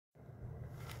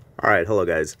Alright, hello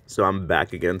guys. So I'm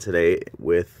back again today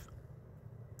with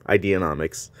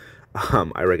Ideanomics.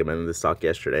 I recommended this stock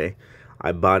yesterday.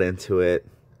 I bought into it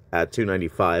at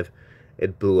 295.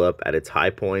 It blew up at its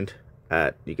high point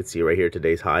at, you can see right here,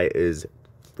 today's high is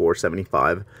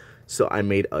 475. So I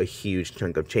made a huge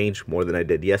chunk of change, more than I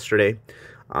did yesterday.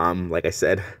 Like I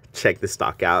said, check the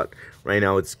stock out. Right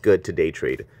now it's good to day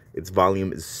trade. Its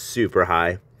volume is super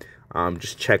high.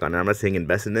 Just check on it. I'm not saying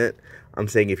invest in it. I'm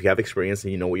saying if you have experience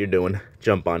and you know what you're doing,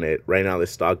 jump on it. Right now,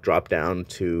 this stock dropped down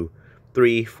to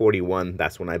 341.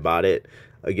 That's when I bought it.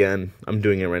 Again, I'm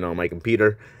doing it right now on my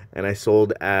computer, and I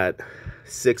sold at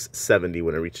 670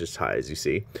 when it reaches high, as you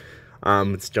see.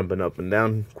 It's jumping up and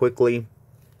down quickly.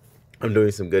 I'm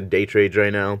doing some good day trades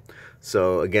right now.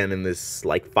 So again, in this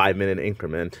like 5-minute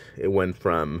increment, it went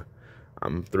from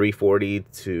 340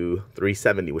 to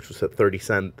 370, which was a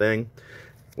 30-cent thing,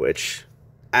 which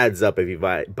adds up if you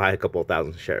buy a couple of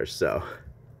thousand shares. So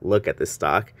look at this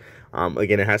stock.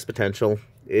 Again, it has potential.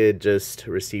 It just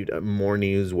received more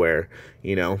news where,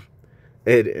 you know,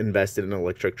 it invested in an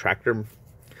electric tractor.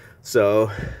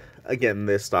 So again,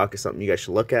 this stock is something you guys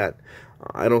should look at.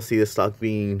 I don't see this stock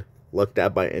being looked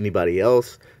at by anybody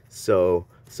else. So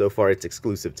far it's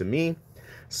exclusive to me.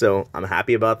 So I'm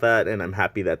happy about that, and I'm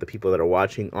happy that the people that are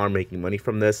watching are making money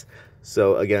from this.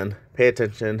 So again, pay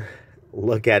attention,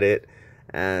 look at it,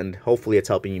 and hopefully it's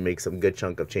helping you make some good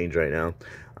chunk of change right now.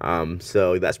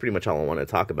 So that's pretty much all I want to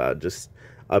talk about, just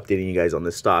updating you guys on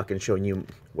this stock and showing you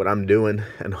what I'm doing,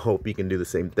 and hope you can do the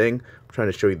same thing. I'm trying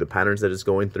to show you the patterns that it's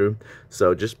going through,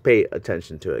 so just pay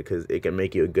attention to it because it can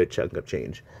make you a good chunk of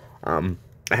change. I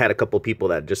had a couple people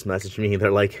that just messaged me.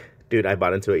 They're like, dude, I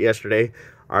bought into it yesterday.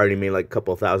 I already made like a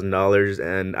couple $1,000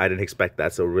 and I didn't expect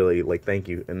that. So really, like, thank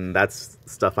you. And that's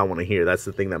stuff I want to hear. That's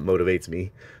the thing that motivates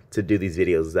me to do these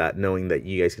videos, that knowing that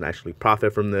you guys can actually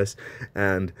profit from this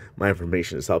and my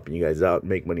information is helping you guys out,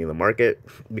 make money in the market,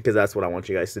 because that's what I want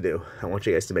you guys to do. I want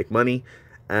you guys to make money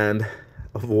and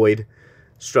avoid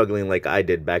struggling like I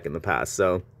did back in the past.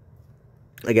 So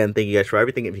again, thank you guys for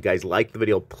everything. If you guys like the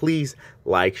video, please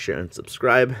like, share, and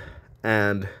subscribe.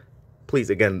 And please,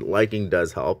 again, liking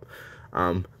does help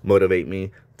motivate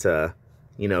me to,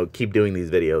 you know, keep doing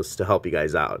these videos to help you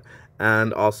guys out.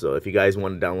 And also, if you guys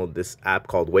want to download this app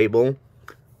called Webull,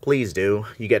 please do.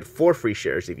 You get 4 free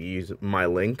shares if you use my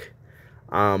link.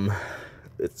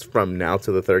 It's from now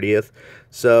to the 30th.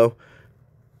 So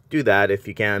do that if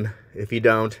you can. If you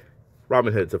don't,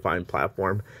 Robinhood's a fine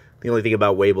platform. The only thing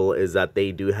about Webull is that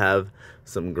they do have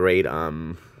some great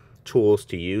tools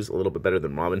to use, a little bit better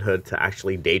than Robinhood, to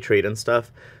actually day trade and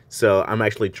stuff. So I'm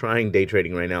actually trying day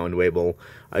trading right now in Webull.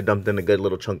 I dumped in a good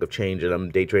little chunk of change and I'm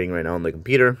day trading right now on the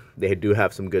computer. They do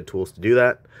have some good tools to do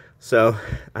that. So,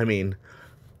 I mean,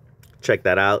 check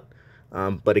that out.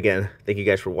 But again, thank you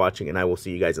guys for watching, and I will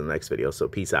see you guys in the next video. So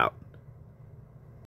peace out.